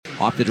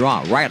Off the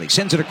draw, Riley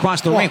sends it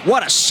across the rink.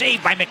 What a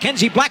save by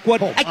Mackenzie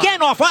Blackwood.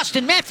 Again off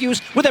Austin Matthews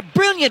with a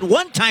brilliant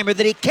one-timer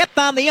that he kept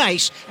on the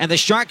ice, and the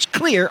Sharks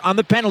clear on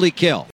the penalty kill.